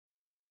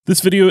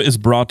This video is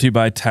brought to you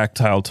by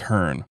Tactile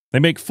Turn. They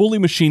make fully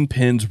machined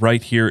pins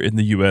right here in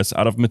the US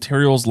out of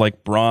materials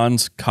like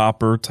bronze,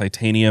 copper,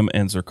 titanium,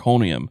 and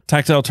zirconium.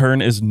 Tactile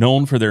Turn is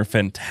known for their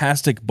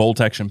fantastic bolt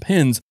action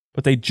pins,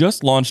 but they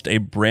just launched a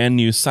brand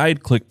new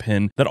side click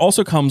pin that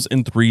also comes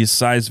in 3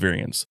 size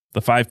variants: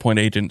 the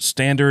 5.8 inch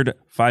standard,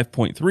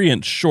 5.3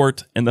 inch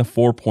short, and the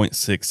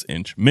 4.6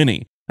 inch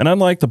mini. And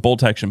unlike the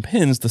bolt action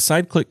pins, the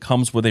side click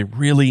comes with a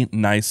really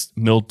nice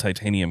milled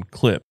titanium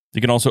clip. You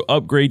can also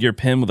upgrade your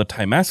pin with a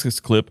Timascus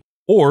clip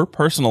or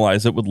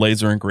personalize it with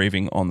laser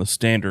engraving on the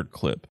standard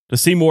clip. To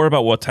see more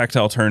about what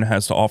Tactile Turn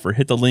has to offer,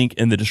 hit the link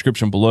in the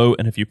description below,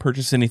 and if you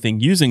purchase anything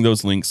using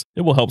those links,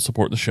 it will help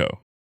support the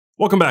show.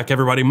 Welcome back,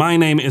 everybody. My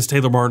name is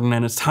Taylor Barden,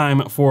 and it's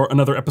time for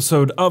another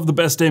episode of the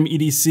Best Damn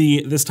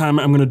EDC. This time,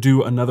 I'm going to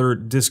do another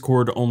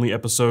Discord-only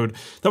episode.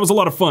 That was a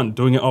lot of fun,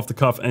 doing it off the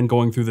cuff and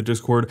going through the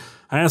Discord.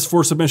 I asked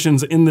for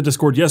submissions in the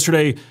Discord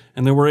yesterday,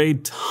 and there were a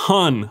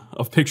ton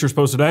of pictures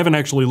posted. I haven't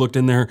actually looked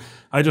in there.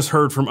 I just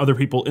heard from other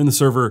people in the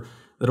server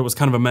that it was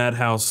kind of a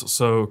madhouse,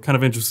 so kind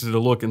of interested to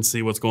look and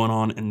see what's going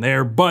on in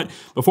there. But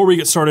before we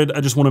get started, I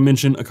just want to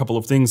mention a couple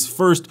of things.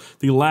 First,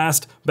 the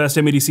last Best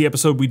Damn EDC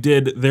episode we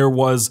did, there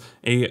was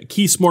a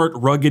KeySmart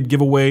Rugged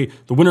giveaway.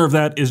 The winner of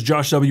that is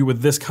Josh W.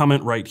 with this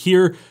comment right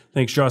here.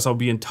 Thanks, Josh. I'll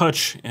be in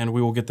touch, and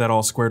we will get that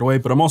all squared away.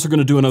 But I'm also going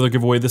to do another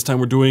giveaway. This time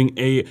we're doing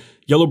a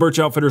Yellow Birch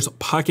Outfitters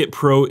Pocket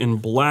Pro in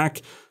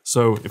black.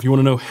 So if you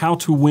want to know how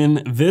to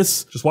win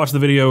this, just watch the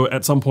video.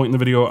 At some point in the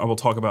video, I will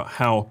talk about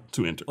how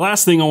to enter.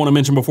 Last thing I want to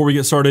mention before we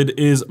get started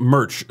is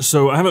merch.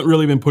 So I haven't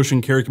really been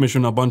pushing Carry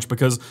Commission a bunch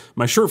because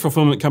my shirt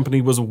fulfillment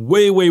company was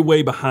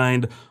way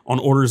behind on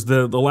orders.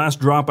 The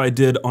last drop I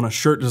did on a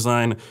shirt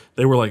design,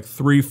 they were like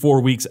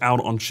 3-4 weeks out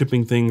on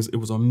shipping things. It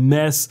was a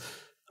mess.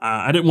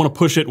 I didn't want to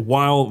push it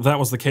while that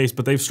was the case,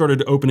 but they've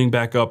started opening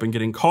back up and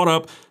getting caught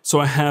up.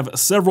 So I have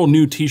several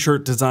new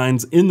t-shirt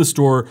designs in the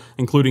store,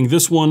 including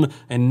this one,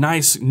 a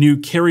nice new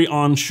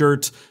carry-on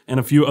shirt, and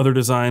a few other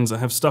designs. I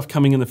have stuff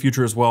coming in the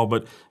future as well,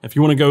 but if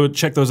you want to go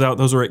check those out,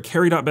 those are at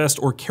carry.best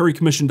or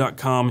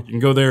carrycommission.com. You can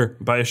go there,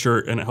 buy a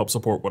shirt, and it helps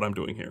support what I'm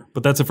doing here.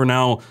 But that's it for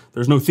now.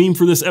 There's no theme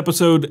for this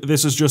episode.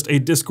 This is just a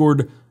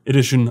Discord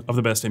edition of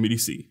the Best Damn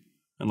EDC.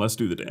 And let's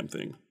do the damn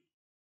thing.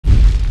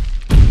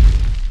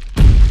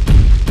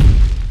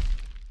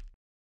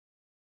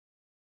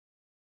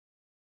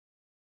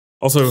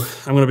 Also,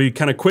 I'm going to be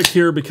kind of quick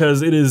here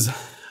because it is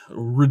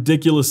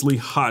ridiculously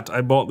hot. I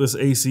bought this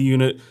AC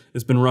unit.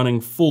 It's been running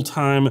full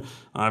time.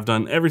 I've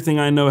done everything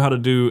I know how to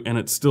do, and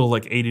it's still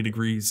like 80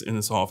 degrees in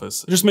this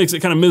office. It just makes it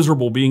kind of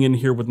miserable being in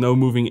here with no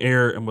moving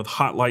air and with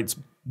hot lights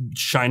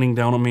shining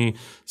down on me.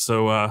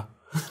 So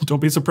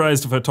don't be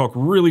surprised if I talk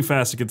really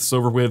fast to get this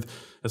over with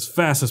as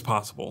fast as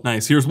possible.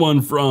 Nice, here's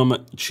one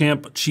from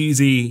Champ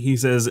Cheesy. He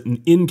says,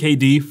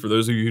 NKD, for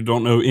those of you who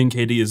don't know,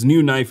 NKD is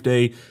New Knife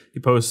Day. He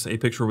posts a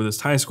picture with his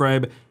tie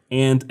scribe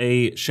and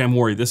a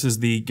Shamwari. This is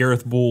the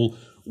Gareth Bull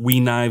We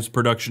Knives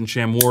production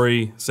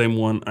Shamwari, same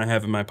one I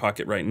have in my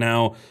pocket right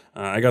now.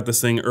 I got this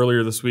thing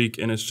earlier this week,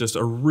 and it's just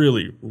a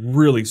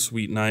really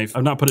sweet knife.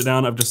 I've not put it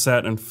down, I've just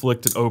sat and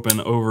flicked it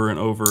open over and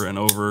over and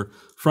over.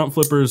 Front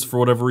flippers, for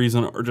whatever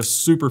reason, are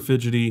just super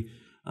fidgety.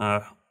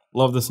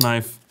 Love this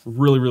knife,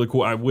 really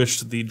cool. I wish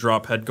the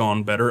drop had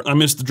gone better. I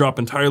missed the drop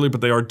entirely, but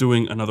they are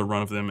doing another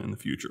run of them in the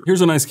future.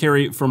 Here's a nice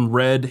carry from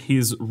Red.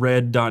 He's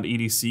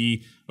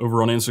red.edc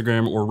over on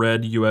Instagram, or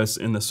Red US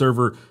in the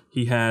server.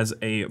 He has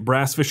a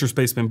brass Fisher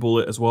Spaceman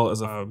bullet as well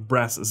as a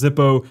brass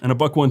Zippo and a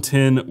buck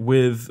 110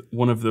 with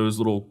one of those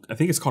little, I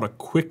think it's called a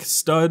Kwik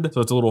Stud.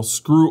 So it's a little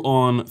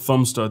screw-on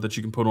thumb stud that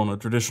you can put on a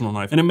traditional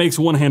knife, and it makes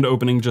one-hand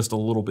opening just a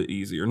little bit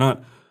easier.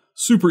 Not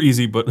super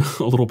easy, but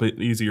a little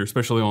bit easier,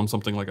 especially on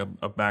something like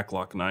a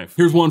backlock knife.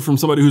 Here's one from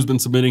somebody who's been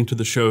submitting to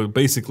the show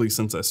basically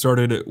since I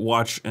started at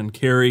Watch and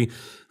Carry.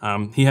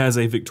 He has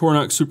a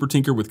Victorinox Super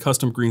Tinker with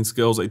custom green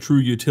scales, a true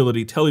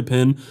utility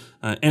telepin,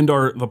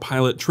 Endar the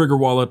Pilot trigger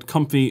wallet,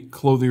 comfy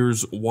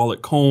Clothier's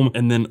wallet comb,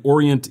 and then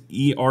Orient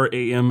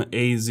ERAM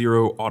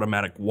A0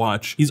 automatic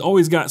watch. He's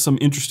always got some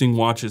interesting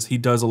watches. He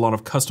does a lot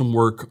of custom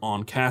work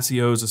on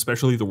Casios,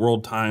 especially the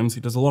World Times. He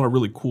does a lot of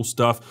really cool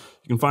stuff.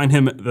 You can find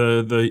him,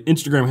 the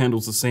Instagram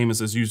handle's the same as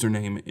his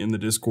username in the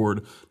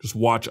Discord, just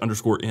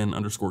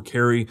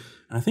watch_n_carry.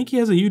 And I think he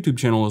has a YouTube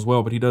channel as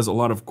well, but he does a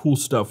lot of cool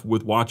stuff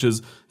with watches,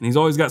 and he's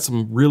always got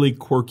some really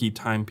quirky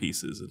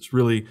timepieces. It's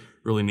really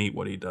neat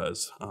what he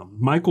does.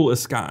 Michael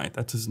Eskai,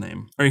 that's his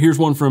name. All right, here's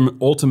one from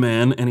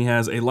Ultiman, and he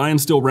has a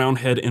LionSteel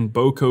Roundhead in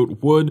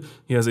Bowcoat wood.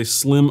 He has a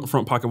slim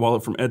front pocket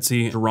wallet from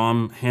Etsy,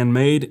 Jerome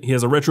handmade. He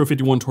has a Retro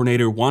 51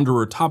 Tornado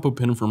Wanderer topo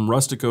pin from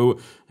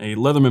Rustico, a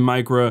Leatherman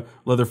Micra,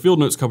 leather field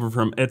notes cover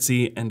from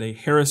Etsy, and a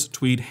Harris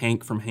Tweed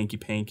Hank from Hanky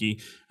Panky.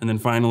 And then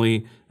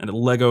finally, a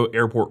Lego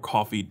Airport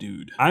Coffee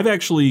Dude. I've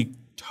actually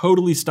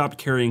totally stopped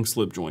carrying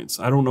slip joints.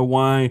 I don't know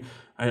why.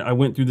 I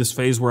went through this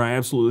phase where I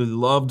absolutely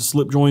loved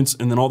slip joints,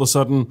 and then all of a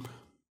sudden,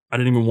 I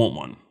didn't even want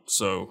one.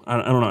 So I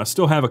don't know. I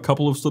still have a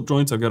couple of slip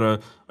joints. I've got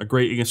a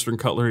Great Eastern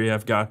Cutlery.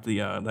 I've got the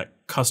that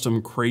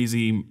custom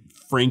crazy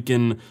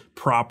Franken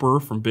proper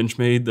from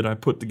Benchmade that I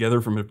put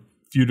together from a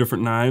few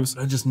different knives.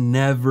 I just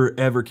never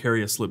ever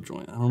carry a slip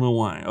joint. I don't know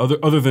why,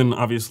 other than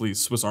obviously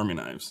Swiss Army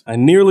knives. I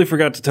nearly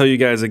forgot to tell you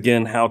guys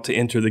again how to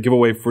enter the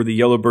giveaway for the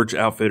Yellow Birch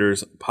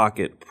Outfitters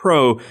Pocket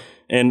Pro.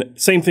 And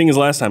same thing as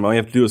last time, all you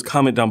have to do is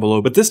comment down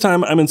below. But this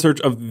time I'm in search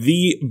of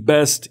the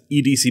best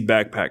EDC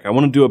backpack. I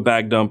want to do a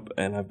bag dump,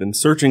 and I've been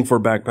searching for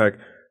a backpack.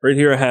 Right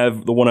here I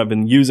have the one I've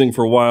been using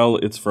for a while.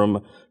 It's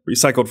from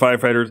Recycled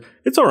Firefighters.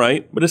 It's all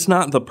right, but it's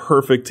not the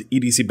perfect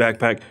EDC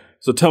backpack.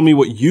 So tell me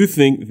what you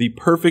think the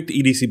perfect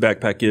EDC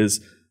backpack is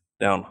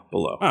down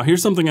below. Wow,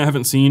 here's something I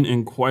haven't seen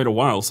in quite a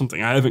while,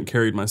 something I haven't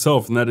carried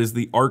myself, and that is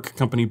the ARC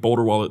Company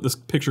Boulder Wallet. This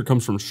picture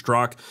comes from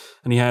Strock,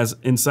 and he has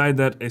inside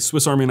that a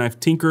Swiss Army knife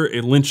Tinker,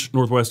 a Lynch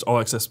Northwest All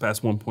Access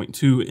Pass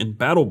 1.2 in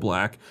Battle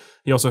Black.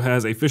 He also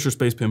has a Fisher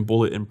Space Pen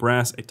Bullet in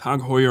brass, a Tag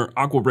Heuer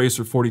Aqua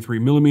Bracer 43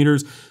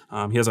 millimeters.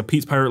 He has a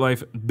Pete's Pirate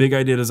Life Big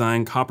Idea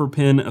Design copper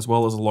pin, as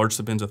well as a large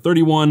Sebenza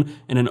 31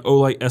 and an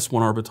Olight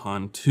S1R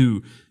Baton 2.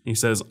 And he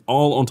says,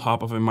 all on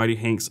top of a Mighty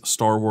Hank's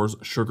Star Wars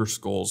Sugar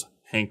Skulls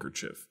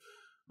handkerchief.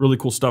 Really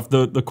cool stuff.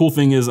 The cool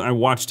thing is I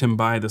watched him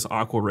buy this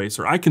Aqua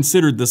Racer. I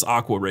considered this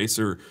Aqua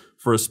Racer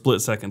for a split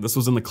second. This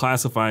was in the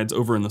classifieds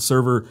over in the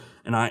server,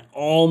 and I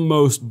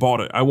almost bought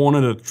it. I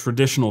wanted a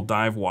traditional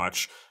dive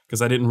watch because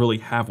I didn't really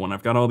have one.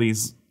 I've got all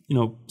these, you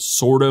know,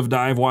 sort of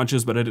dive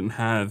watches, but I didn't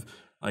have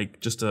like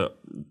just a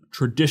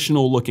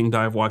traditional looking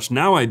dive watch.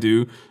 Now I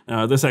do.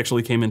 This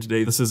actually came in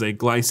today. This is a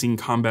Glycine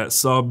Combat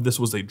Sub. This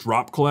was a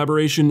drop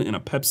collaboration in a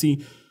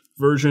Pepsi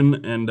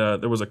version, and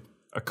there was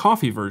a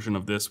coffee version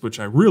of this, which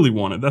I really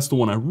wanted. That's the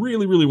one I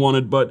really, really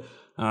wanted, but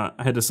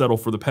I had to settle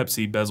for the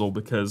Pepsi bezel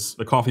because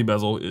the coffee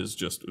bezel is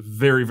just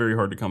very, very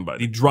hard to come by.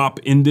 The drop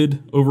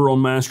ended over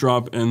on Mass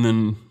Drop, and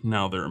then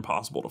now they're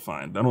impossible to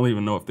find. I don't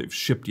even know if they've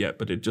shipped yet,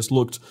 but it just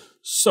looked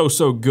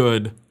so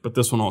good. But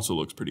this one also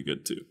looks pretty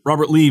good too.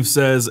 Robert Leave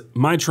says,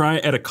 my try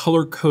at a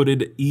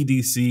color-coded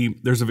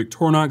EDC. There's a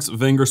Victorinox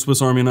Wenger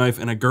Swiss Army knife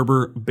and a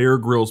Gerber Bear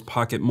Grylls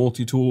pocket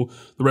multi-tool.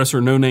 The rest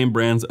are no-name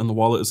brands, and the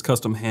wallet is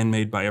custom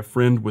handmade by a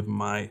friend with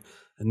my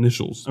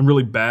initials. I'm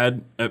really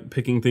bad at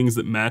picking things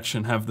that match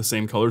and have the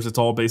same colors. It's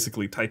all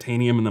basically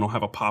titanium, and then I'll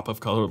have a pop of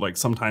color. Like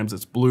sometimes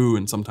it's blue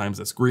and sometimes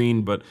it's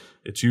green, but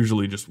it's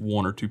usually just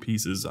one or two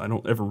pieces. I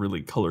don't ever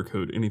really color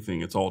code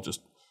anything. It's all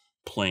just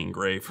plain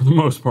gray for the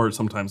most part,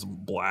 sometimes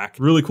black.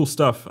 Really cool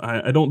stuff.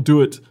 I don't do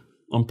it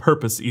on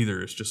purpose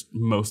either. It's just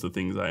most of the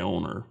things I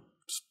own are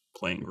just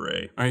plain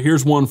gray. All right,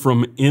 here's one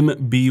from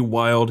MB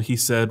Wild. He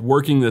said,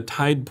 working the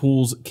Tide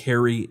Pools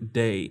carry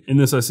day. In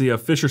this, I see a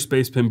Fisher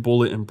Space Pen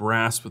Bullet in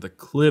brass with a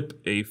clip,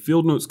 a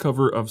Field Notes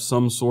cover of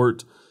some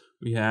sort.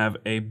 We have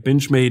a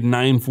Benchmade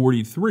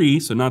 943,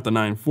 so not the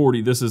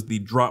 940. This is the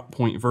drop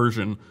point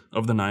version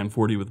of the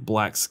 940 with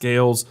black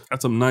scales.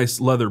 Got some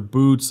nice leather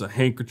boots, a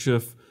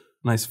handkerchief,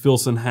 nice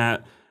Filson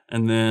hat,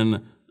 and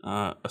then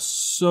a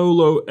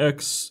Solo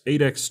X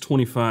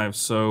 8X25.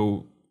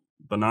 So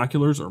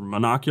binoculars or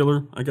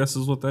monocular, I guess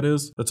is what that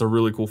is. That's a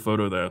really cool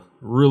photo there.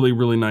 Really,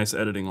 really nice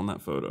editing on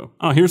that photo.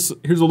 Oh, here's a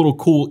little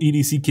cool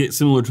EDC kit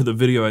similar to the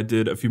video I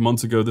did a few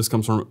months ago. This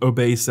comes from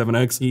Obey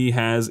 7X. He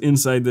has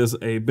inside this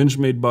a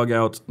Benchmade bug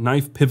out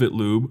knife pivot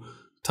lube,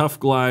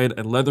 Tough Glide,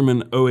 a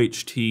Leatherman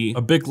OHT,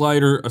 a Bic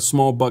lighter, a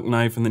small buck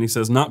knife, and then he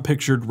says, not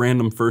pictured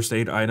random first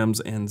aid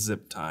items and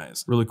zip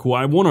ties. Really cool.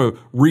 I want to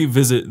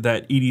revisit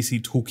that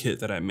EDC toolkit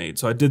that I made.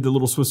 So I did the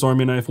little Swiss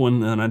Army knife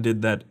one, and I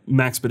did that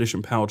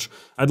Maxpedition pouch.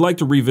 I'd like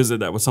to revisit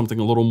that with something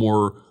a little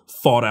more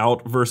thought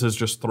out versus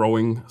just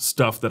throwing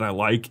stuff that I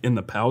like in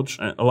the pouch.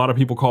 A lot of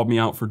people called me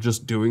out for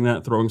just doing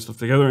that, throwing stuff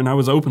together, and I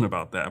was open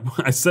about that.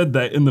 I said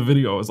that in the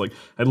video. I was like,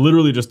 I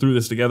literally just threw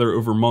this together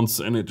over months,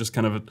 and it just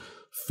kind of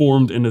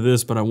formed into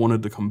this, but I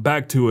wanted to come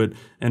back to it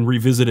and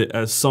revisit it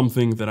as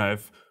something that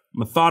I've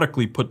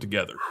methodically put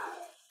together.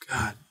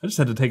 God, I just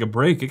had to take a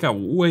break. It got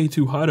way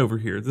too hot over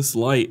here. This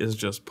light is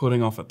just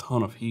putting off a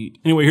ton of heat.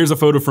 Anyway, here's a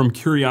photo from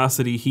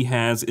Curiosity. He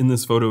has in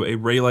this photo a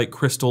ReyLight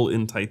crystal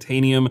in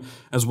titanium,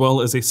 as well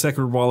as a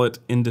second wallet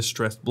in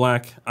distressed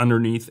black.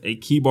 Underneath, a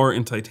KeyBar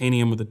in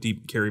titanium with a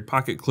deep carry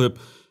pocket clip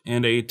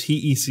and a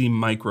TEC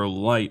micro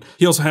light.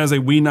 He also has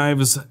a Wee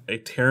Knives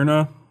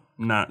Eterna.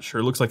 Not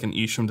sure, looks like an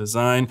Isham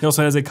design. He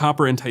also has a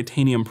copper and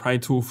titanium pry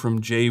tool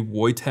from J.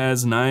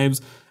 Wojtaz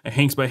Knives, a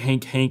Hanks by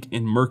Hank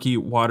in murky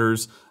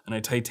waters, and a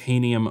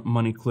titanium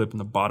money clip in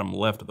the bottom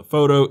left of the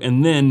photo.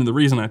 And then the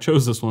reason I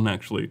chose this one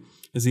actually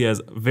is he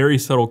has very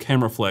subtle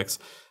camera flex.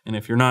 And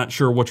if you're not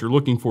sure what you're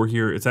looking for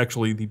here, it's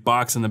actually the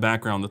box in the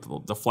background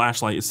that the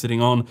flashlight is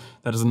sitting on.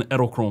 That is an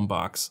Edelkrone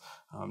box.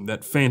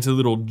 That fancy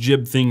little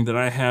jib thing that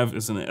I have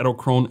is an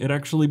Edelkrone. It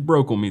actually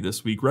broke on me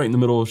this week, right in the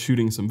middle of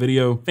shooting some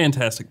video.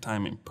 Fantastic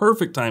timing,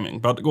 perfect timing.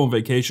 About to go on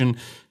vacation,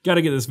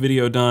 gotta get this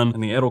video done,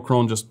 and the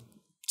Edelkrone just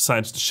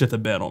decides to shit the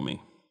bed on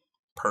me.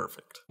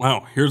 Perfect.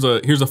 Wow, here's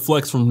a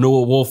flex from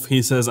Noah Wolf.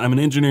 He says, I'm an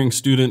engineering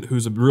student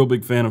who's a real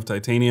big fan of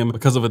titanium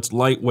because of its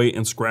lightweight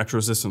and scratch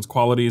resistance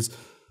qualities.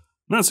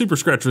 Not super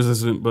scratch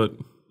resistant, but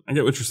I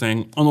get what you're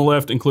saying. On the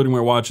left, including my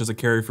watch as a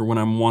carry for when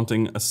I'm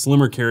wanting a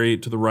slimmer carry.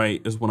 To the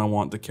right is when I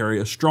want to carry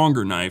a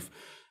stronger knife.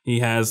 He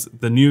has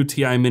the new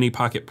TI Mini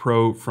Pocket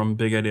Pro from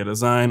Big Idea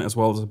Design, as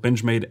well as a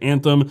Benchmade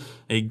Anthem,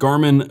 a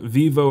Garmin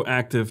Vivo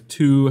Active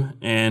 2,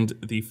 and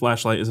the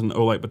flashlight is an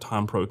Olight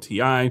Baton Pro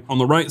TI. On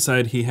the right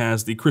side, he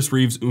has the Chris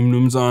Reeves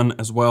Umnumzaan,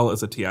 as well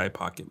as a TI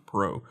Pocket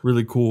Pro.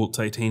 Really cool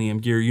titanium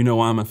gear. You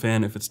know I'm a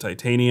fan if it's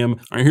titanium.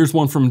 All right, here's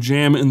one from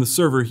Jam in the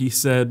server. He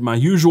said, my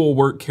usual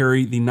work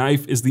carry, the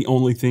knife is the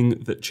only thing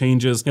that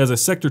changes. He has a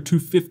Sector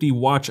 250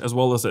 watch, as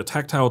well as a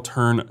tactile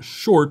turn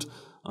short.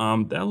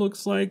 That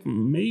looks like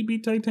maybe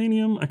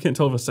titanium. I can't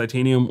tell if it's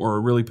titanium or a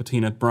really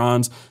patina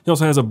bronze. He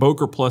also has a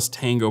Boker Plus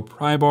Tango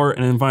pry bar,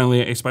 and then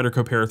finally a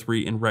Spyderco Para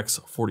 3 in Rex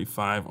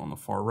 45 on the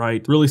far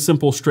right. Really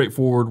simple,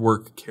 straightforward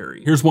work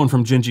carry. Here's one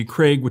from Genji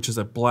Craig, which is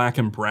a black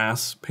and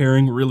brass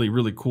pairing. Really,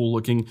 really cool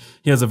looking.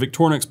 He has a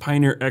Victorinox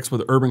Pioneer X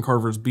with Urban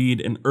Carver's bead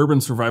and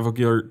Urban Survival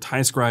Gear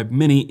Tie Scribe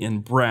Mini in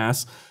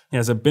brass. He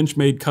has a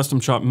Benchmade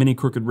Custom Shop Mini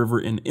Crooked River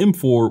in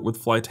M4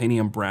 with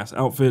Flytanium brass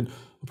outfit,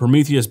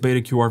 Prometheus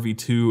Beta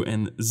QRV2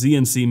 and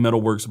ZNC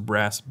Metalworks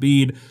brass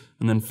bead.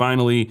 And then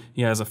finally,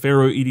 he has a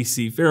Faro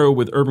EDC Faro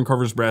with Urban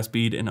Carver's brass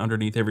bead, and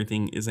underneath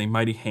everything is a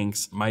Mighty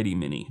Hanks Mighty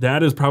Mini.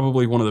 That is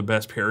probably one of the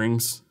best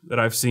pairings that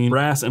I've seen.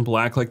 Brass and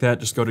black like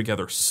that just go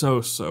together so,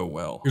 so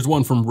well. Here's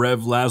one from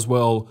Rev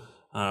Laswell.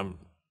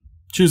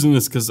 Choosing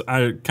this because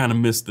I kind of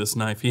missed this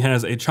knife. He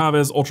has a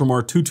Chavez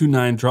Ultramar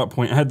 229 drop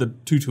point. I had the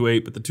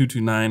 228, but the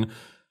 229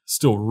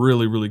 still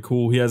really, really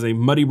cool. He has a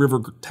Muddy River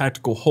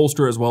tactical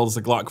holster, as well as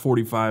a Glock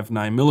 45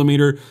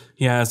 9mm.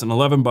 He has an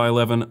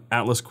 11x11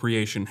 Atlas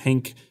Creation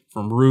Hank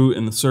from Rue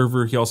in the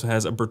server. He also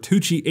has a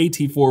Bertucci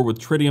AT4 with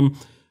tritium.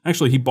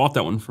 Actually, he bought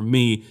that one from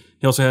me.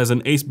 He also has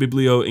an Ace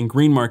Biblio in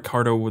green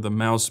micarta with a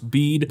mouse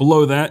bead.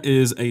 Below that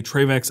is a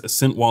Travex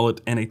Ascent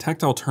wallet and a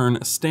tactile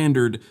turn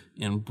standard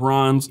in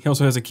bronze. He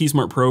also has a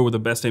KeySmart Pro with a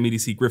Best Damn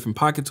EDC Griffin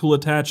pocket tool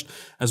attached,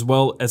 as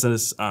well as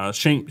a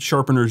Shank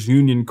Sharpener's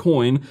Union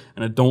coin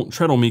and a Don't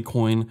Treadle Me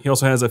coin. He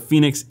also has a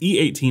Phoenix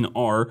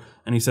E18R,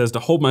 and he says, to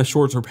hold my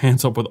shorts or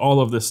pants up with all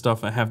of this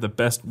stuff, I have the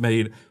best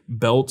made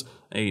belt,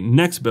 a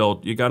Next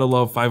belt. You gotta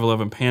love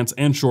 511 pants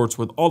and shorts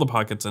with all the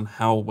pockets and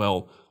how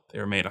well they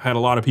are made. I had a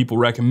lot of people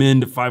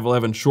recommend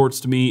 511 shorts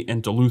to me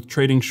and Duluth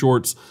trading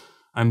shorts.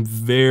 I'm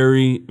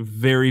very,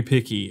 very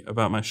picky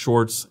about my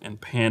shorts and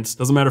pants.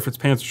 Doesn't matter if it's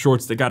pants or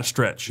shorts, they gotta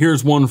stretch.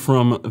 Here's one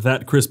from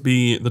That Chris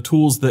B, the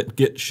tools that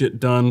get shit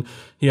done.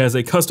 He has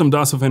a custom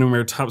Dasso Phantom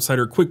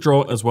topsider quick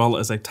draw, as well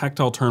as a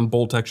tactile turn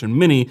bolt action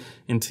mini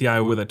in TI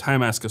with a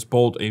Timascus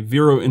bolt, a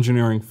Vero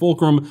Engineering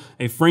Fulcrum,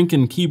 a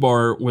Franken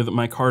KeyBar with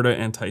micarta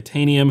and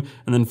titanium,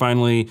 and then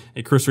finally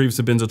a Chris Reeves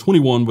Sebenza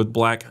 21 with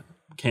black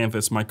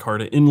canvas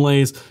micarta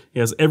inlays.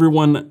 Yes,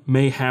 everyone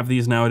may have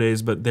these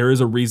nowadays, but there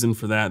is a reason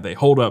for that. They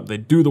hold up, they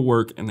do the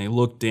work, and they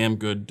look damn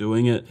good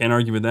doing it. Can't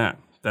argue with that.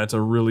 That's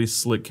a really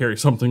slick carry,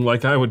 something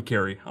like I would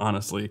carry,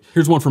 honestly.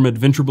 Here's one from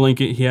Adventure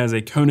Blanket. He has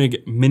a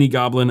Koenig Mini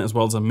Goblin, as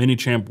well as a Mini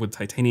Champ with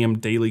titanium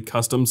daily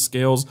custom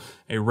scales,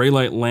 a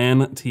ReyLight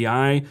LAN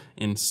Ti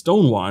in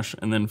Stonewash,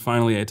 and then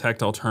finally a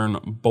tactile turn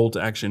bolt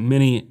action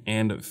mini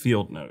and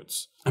field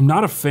notes. I'm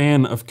not a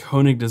fan of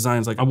Koenig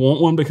designs. Like, I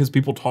want one because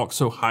people talk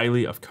so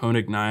highly of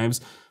Koenig knives,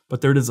 but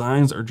their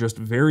designs are just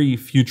very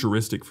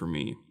futuristic for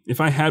me.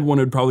 If I had one,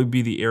 it'd probably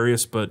be the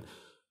Arius, but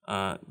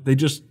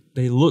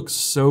they look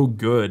so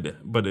good,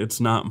 but it's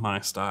not my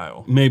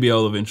style. Maybe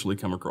I'll eventually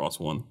come across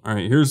one. All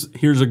right,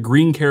 here's a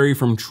green carry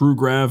from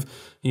TrueGrav.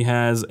 He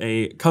has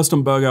a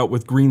custom bug out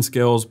with green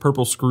scales,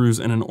 purple screws,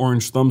 and an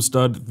orange thumb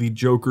stud, the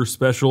Joker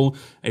Special,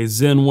 a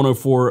Zen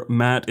 104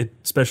 matte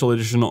special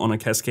edition on a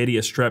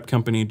Cascadia Strap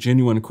Company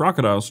genuine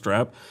crocodile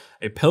strap,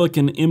 a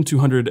Pelican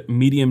M200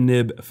 medium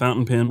nib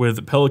fountain pen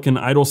with Pelican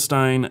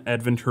Edelstein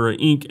Adventura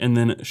ink, and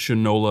then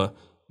Shinola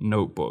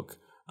notebook.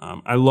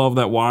 I love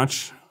that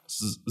watch.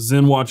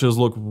 Zen watches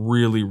look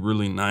really,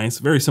 really nice.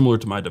 Very similar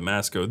to my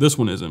Damasco. This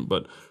one isn't,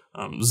 but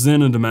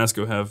Zen and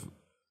Damasco have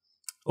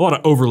a lot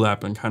of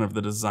overlap in kind of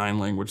the design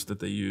language that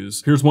they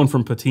use. Here's one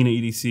from Patina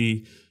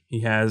EDC. He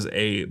has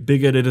a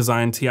Big Idea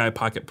Design TI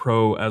Pocket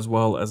Pro, as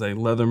well as a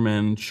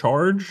Leatherman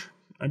Charge,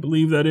 I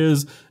believe that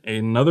is,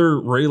 another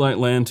ReyLight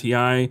LAN Ti,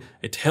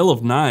 a Tale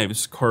of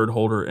Knives card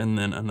holder, and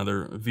then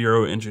another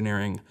Vero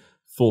Engineering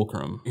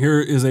Fulcrum.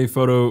 Here is a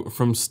photo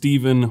from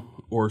Steven,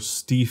 or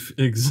Steve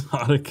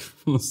Exotic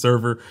from the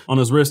server. On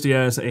his wrist, he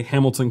has a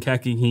Hamilton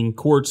Khaki King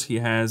Quartz. He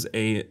has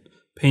a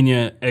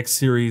Pena X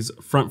Series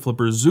front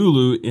flipper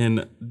Zulu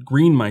in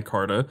green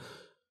micarta,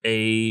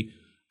 a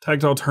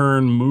tactile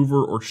turn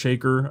mover or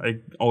shaker. I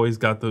always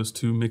got those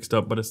two mixed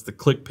up, but it's the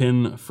click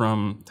pin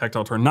from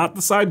Tactile Turn, not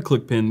the side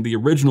click pin, the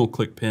original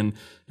click pin.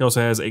 He also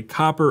has a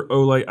copper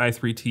Olight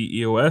i3T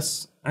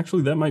EOS.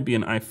 Actually, that might be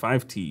an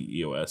i5T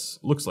EOS.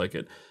 Looks like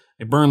it.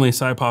 A Burnley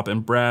Cypop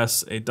in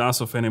brass, a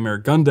Dasso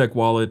Phantom Gun Deck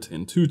wallet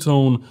in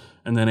two-tone,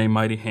 and then a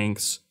Mighty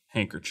Hanks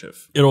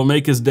handkerchief. It'll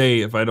make his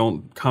day if I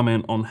don't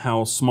comment on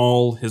how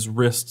small his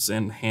wrists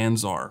and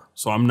hands are.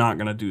 So I'm not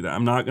gonna do that.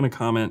 I'm not gonna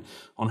comment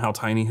on how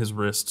tiny his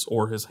wrists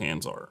or his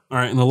hands are. All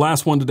right, and the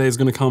last one today is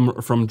gonna come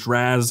from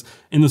Draz.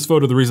 In this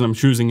photo, the reason I'm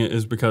choosing it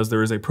is because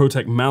there is a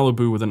ProTech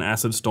Malibu with an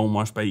acid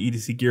stonewash by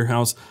EDC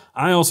Gearhouse.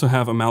 I also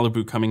have a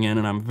Malibu coming in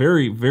and I'm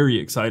very, very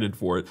excited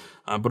for it.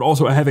 But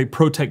also I have a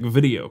ProTech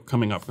video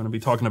coming up. I'm gonna be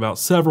talking about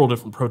several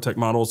different ProTech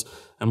models,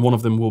 and one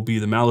of them will be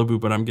the Malibu,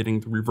 but I'm getting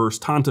the reverse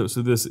Tonto.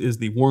 So this is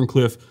the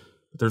Wharncliffe,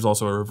 but there's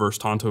also a reverse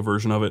Tonto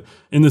version of it.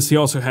 In this, he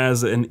also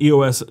has an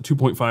EOS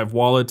 2.5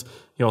 wallet.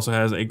 He also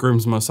has a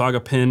Grimsmo Saga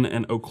pin,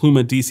 an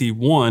Okluma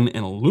DC0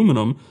 in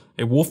aluminum,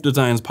 a Wolf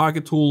Designs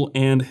pocket tool,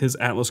 and his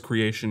Atlas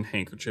Creation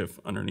handkerchief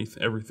underneath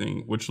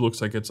everything, which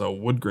looks like it's a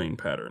wood grain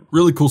pattern.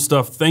 Really cool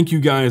stuff. Thank you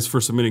guys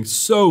for submitting.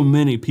 So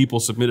many people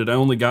submitted. I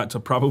only got to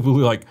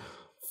probably like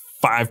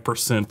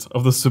 5%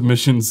 of the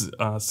submissions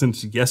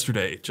since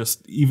yesterday.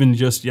 Just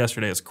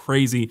yesterday is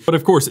crazy. But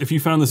of course, if you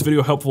found this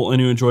video helpful and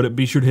you enjoyed it,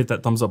 be sure to hit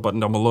that thumbs up button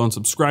down below and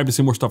subscribe to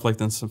see more stuff like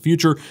this in the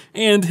future,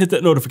 and hit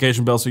that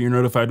notification bell so you're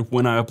notified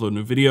when I upload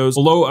new videos.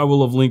 Below, I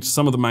will have linked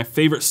some of my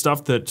favorite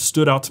stuff that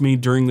stood out to me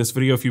during this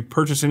video. If you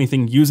purchase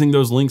anything using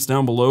those links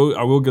down below,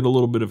 I will get a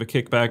little bit of a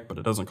kickback, but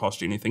it doesn't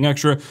cost you anything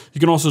extra. You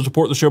can also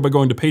support the show by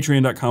going to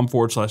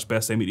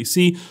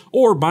patreon.com/bestdamnedc,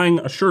 or buying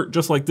a shirt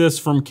just like this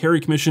from Carry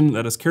Commission.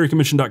 That is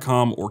carrycommission.com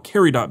or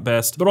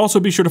carry.best. But also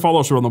be sure to follow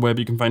us around the web.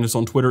 You can find us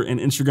on Twitter and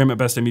Instagram at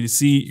bestdamnedc.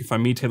 You can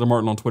find me, Taylor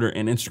Martin, on Twitter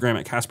and Instagram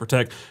at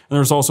CasperTech. And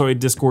there's also a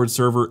Discord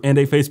server and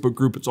a Facebook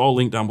group. It's all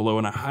linked down below,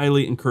 and I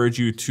highly encourage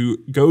you to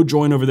go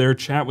join over there,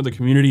 chat with the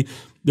community.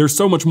 There's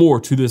so much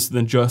more to this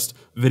than just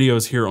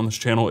videos here on this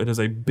channel. It is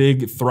a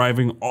big,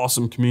 thriving,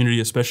 awesome community,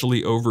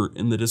 especially over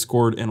in the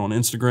Discord and on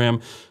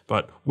Instagram.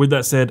 But with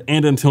that said,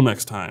 and until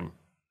next time,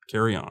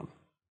 carry on.